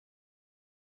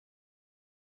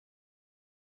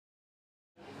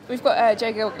We've got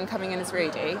Joe Gilgan coming in as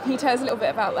Rudy. Can you tell us a little bit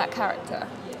about that character?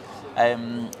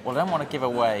 Well, I don't want to give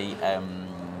away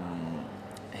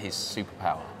his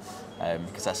superpower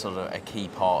because that's sort of a key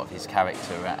part of his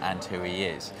character and who he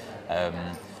is.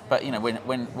 But you know,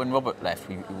 when Robert left,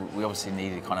 we obviously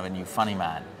needed kind of a new funny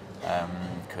man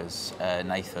because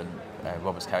Nathan,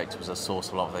 Robert's character, was a source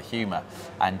of a lot of the humour,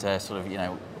 and sort of, you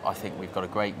know, I think we've got a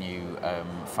great new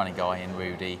funny guy in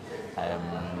Rudy.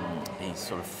 He's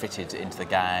sort of fitted into the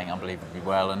gang unbelievably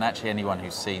well, and actually anyone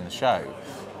who's seen the show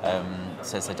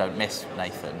says they don't miss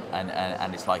Nathan,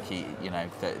 and it's like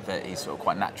that he's sort of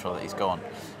quite natural that he's gone.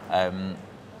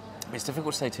 It's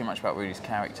difficult to say too much about Rudy's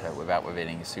character without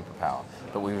revealing his superpower,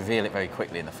 but we reveal it very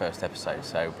quickly in the first episode,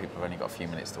 so people have only got a few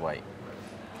minutes to wait.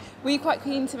 Were you quite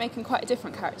keen to make him quite a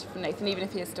different character from Nathan, even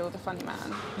if he is still the funny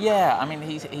man? Yeah, I mean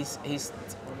he's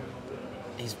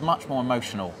much more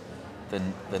emotional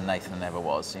than Nathan ever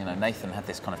was. You know, Nathan had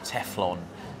this kind of Teflon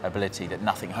ability that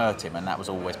nothing hurt him, and that was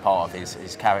always part of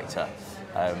his character.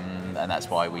 And that's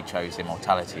why we chose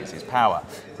immortality as his power.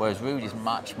 Whereas Rudy's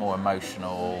much more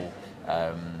emotional,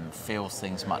 feels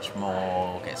things much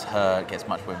more, gets hurt, gets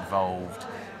much more involved.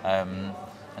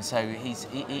 And so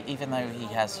even though he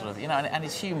has sort of, you know, and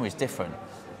his humour is different,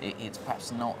 it's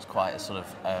perhaps not quite as sort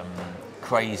of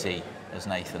crazy as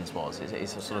Nathan's was.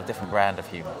 It's a sort of different brand of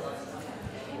humour.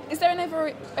 Is there an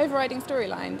overriding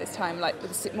storyline this time, like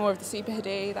with more of the super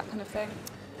hoodie, that kind of thing?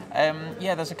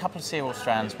 Yeah, there's a couple of serial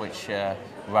strands which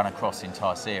run across the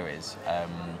entire series.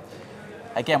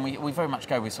 Again, we very much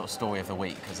go with sort of story of the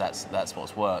week because that's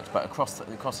what's worked. But across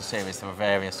the series, there are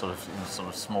various sort of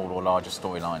small or larger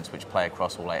storylines which play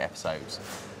across all 8 episodes.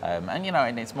 And you know,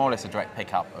 and it's more or less a direct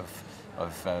pickup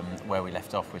of where we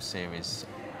left off with series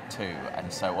 2.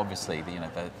 And so obviously,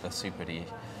 the Super D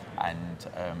and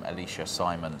Alicia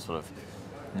Simon sort of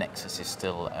nexus is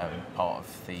still part of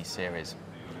the series.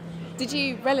 Did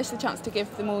you relish the chance to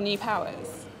give them all new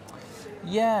powers?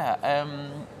 Yeah.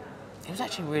 It was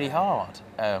actually really hard,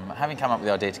 having come up with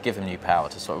the idea to give them new power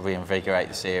to sort of reinvigorate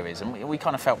the series, and we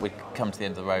kind of felt we'd come to the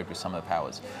end of the road with some of the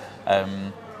powers.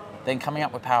 Then coming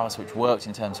up with powers which worked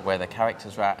in terms of where their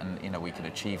characters were at and we could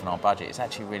achieve in our budget, it's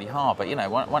actually really hard. But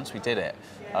once we did it,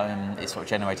 it sort of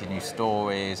generated new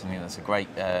stories, and there's a great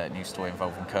new story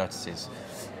involving Curtis's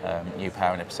new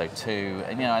power in episode 2,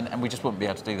 and we just wouldn't be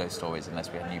able to do those stories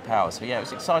unless we had new powers. So yeah, it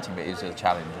was exciting, but it was a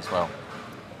challenge as well.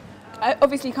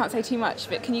 Obviously, you can't say too much,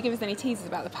 but can you give us any teasers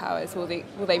about the powers? Will they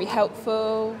be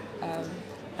helpful?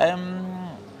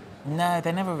 No,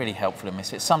 they're never really helpful in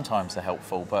Misfits. Sometimes they're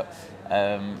helpful, but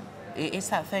it's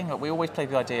that thing that we always play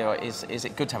the idea: is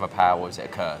it good to have a power, or is it a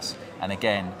curse? And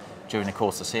again, during the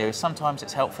course of the series, sometimes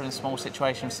it's helpful in small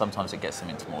situations, sometimes it gets them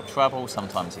into more trouble,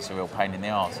 sometimes it's a real pain in the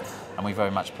arse, and we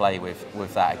very much play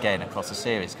with that again across the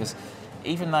series. Because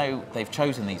even though they've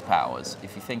chosen these powers,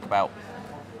 if you think about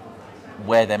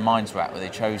where their minds were at, where they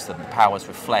chose them, the powers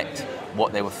reflect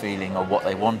what they were feeling or what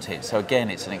they wanted. So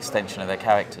again, it's an extension of their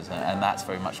characters, and that's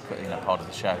very much part of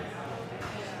the show.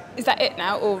 Is that it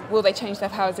now, or will they change their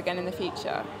powers again in the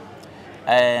future?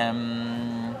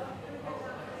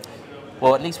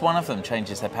 Well, at least one of them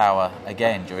changes their power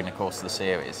again during the course of the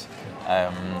series.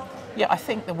 Yeah, I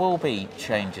think there will be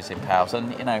changes in powers,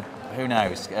 and who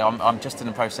knows? I'm just in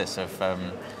the process of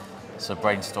sort of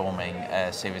brainstorming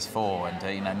series 4,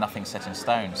 and nothing's set in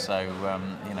stone, so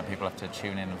people have to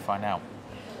tune in and find out.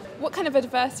 What kind of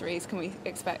adversaries can we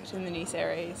expect in the new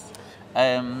series?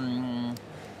 All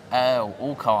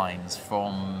kinds,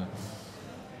 from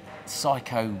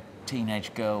psycho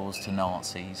teenage girls to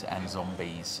Nazis and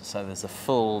zombies. So there's a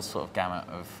full sort of gamut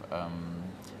of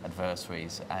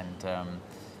adversaries, and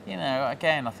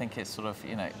again, I think it's sort of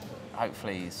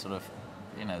hopefully sort of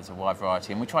there's a wide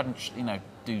variety, and we tried to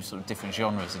do sort of different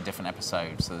genres in different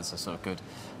episodes. So there's a sort of good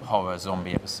horror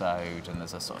zombie episode, and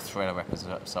there's a sort of thriller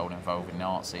episode involving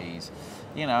Nazis,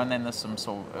 and then there's some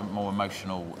sort of more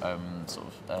emotional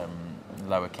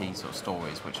lower key sort of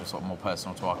stories which are sort of more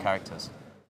personal to our characters.